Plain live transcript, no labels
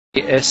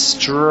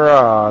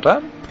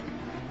Estrada.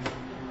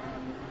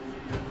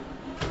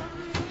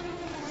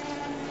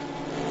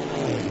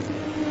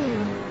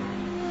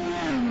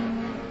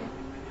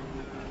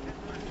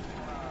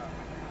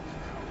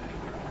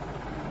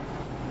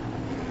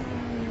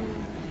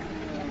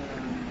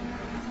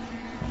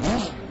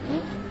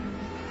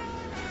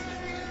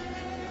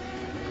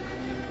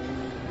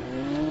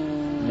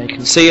 You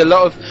can see a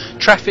lot of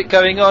traffic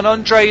going on.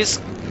 Andrei's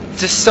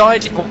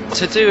deciding what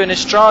to do, and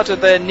Estrada,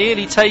 they're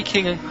nearly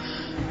taking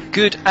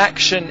good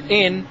action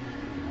in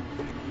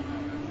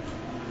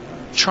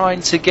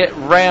trying to get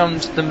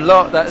round them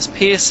lot. That's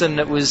Pearson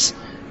that was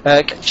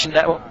catching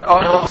that one.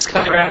 Ottenhoff's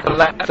coming around the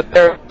lap, the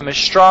pair of them.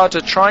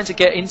 Estrada trying to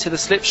get into the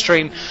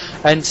slipstream,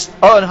 and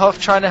Ottenhoff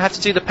trying to have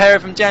to do the pair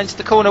of them down to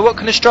the corner. What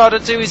can Estrada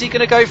do? Is he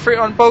going to go for it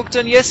on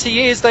Bogdan? Yes,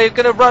 he is. They're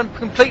going to run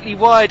completely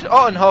wide.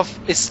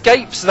 Ottenhoff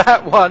escapes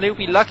that one. He'll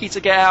be lucky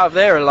to get out of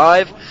there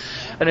alive.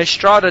 And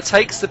Estrada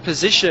takes the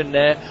position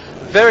there.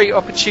 Very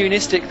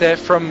opportunistic there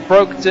from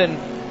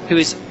Bogdan, who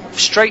is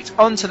straight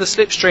onto the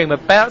slipstream,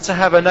 about to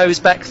have a nose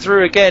back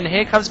through again.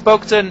 Here comes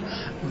Bogdan,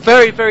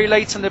 very, very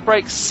late on the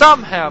break,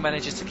 somehow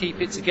manages to keep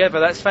it together.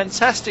 That's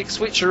fantastic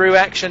switcheroo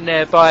action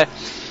there by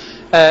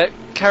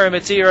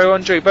Caramidaru.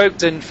 Andrei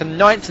Bogdan from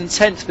 9th and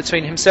 10th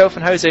between himself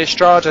and Jose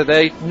Estrada.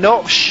 They're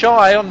not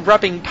shy on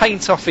rubbing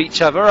paint off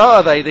each other,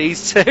 are they,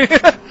 these two?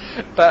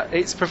 But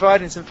it's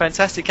providing some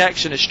fantastic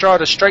action.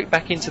 Estrada straight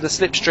back into the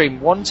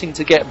slipstream, wanting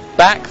to get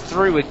back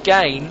through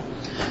again,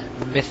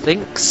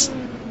 methinks.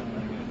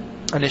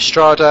 And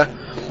Estrada,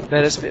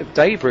 there's a bit of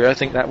debris, I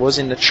think that was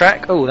in the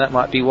track. Oh, that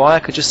might be why. I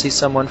could just see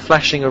someone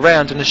flashing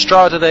around. And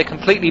Estrada, they're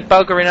completely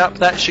buggering up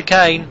that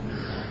chicane.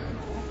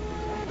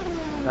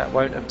 That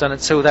won't have done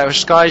until that was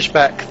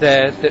Skyback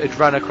there that had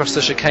run across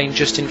the chicane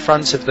just in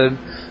front of them.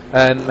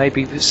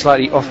 Maybe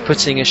slightly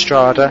off-putting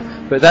Estrada,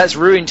 but that's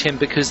ruined him,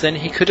 because then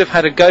he could have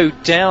had a go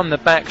down the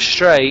back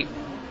straight,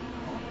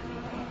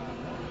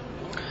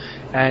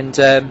 and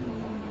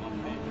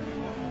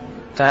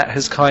that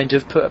has kind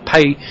of put a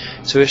pay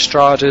to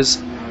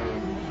Estrada's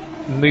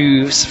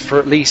moves for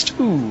at least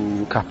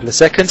a couple of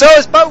seconds. Oh,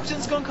 as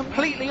Bogdan's gone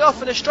completely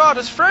off and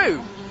Estrada's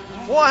through.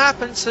 What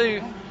happened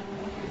to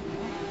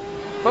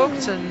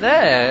Bogdan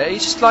there?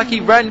 It's just like he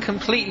ran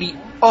completely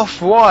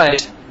off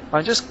wide.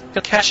 I'm just going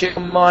to catch it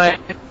on my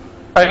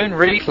own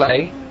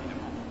replay.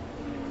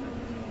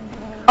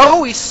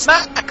 Oh, he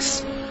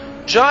smacks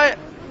giant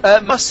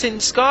Musin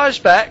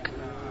Skyback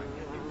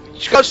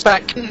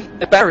in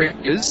the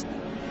barriers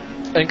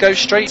and goes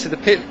straight to the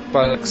pit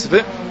by the looks of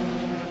it.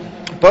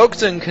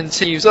 Bogdan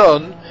continues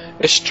on.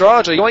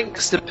 Estrada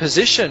yoinks the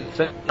position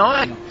for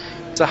 9.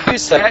 So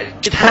Jose,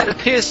 that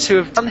appears to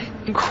have done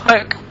him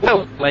quite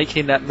well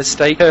making that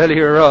mistake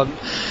earlier on.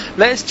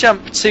 Let's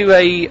jump to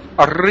a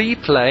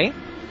replay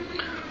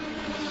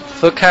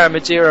for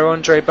Caramidaru,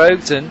 Andrei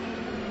Bogdan.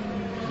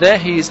 There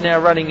he is now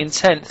running in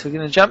 10th. We're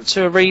going to jump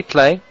to a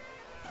replay.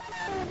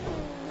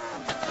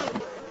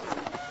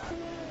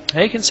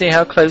 Here you can see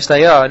how close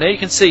they are. Now you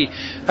can see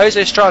Jose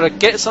Estrada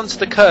gets onto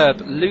the curb,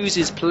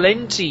 loses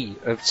plenty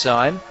of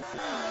time,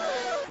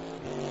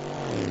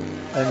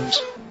 and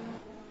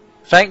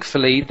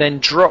thankfully then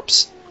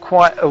drops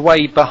quite a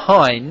way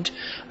behind.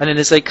 And then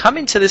as they come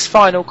into this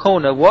final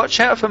corner, watch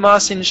out for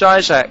Marcin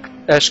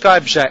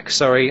Skyback,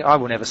 sorry, I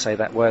will never say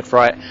that word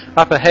right,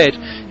 up ahead.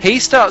 He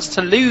starts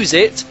to lose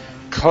it,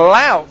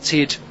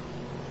 clouted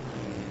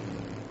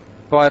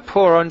by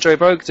poor Andrei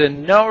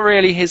Bogdan. Not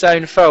really his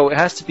own fault, it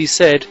has to be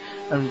said.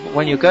 And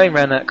when you're going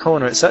around that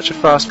corner, it's such a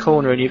fast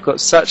corner and you've got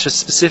such a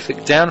specific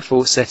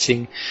downforce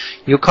setting,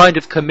 you're kind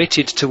of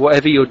committed to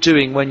whatever you're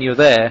doing when you're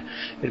there.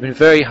 It would have been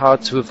very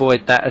hard to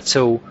avoid that at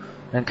all.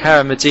 And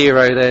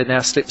Caramidaru there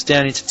now slips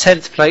down into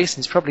 10th place,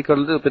 and he's probably got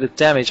a little bit of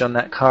damage on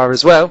that car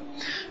as well.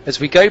 As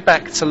we go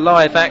back to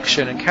live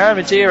action, and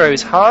Caramidaru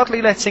is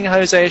hardly letting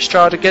Jose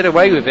Estrada get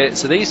away with it,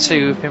 so these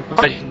two have been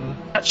providing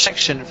much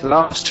action for the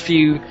last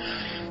few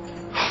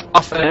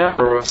half an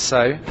hour or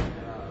so.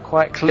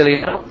 Quite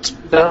clearly not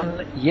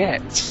done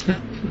yet.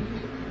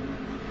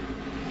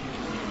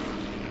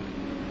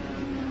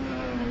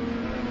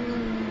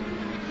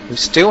 We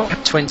still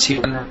have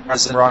 21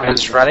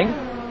 riders running.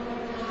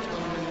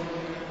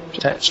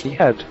 It actually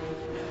had.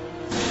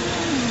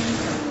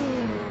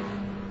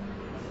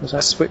 Was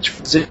that switch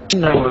position?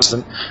 No, it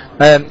wasn't.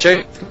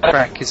 Joe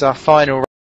Frank is our final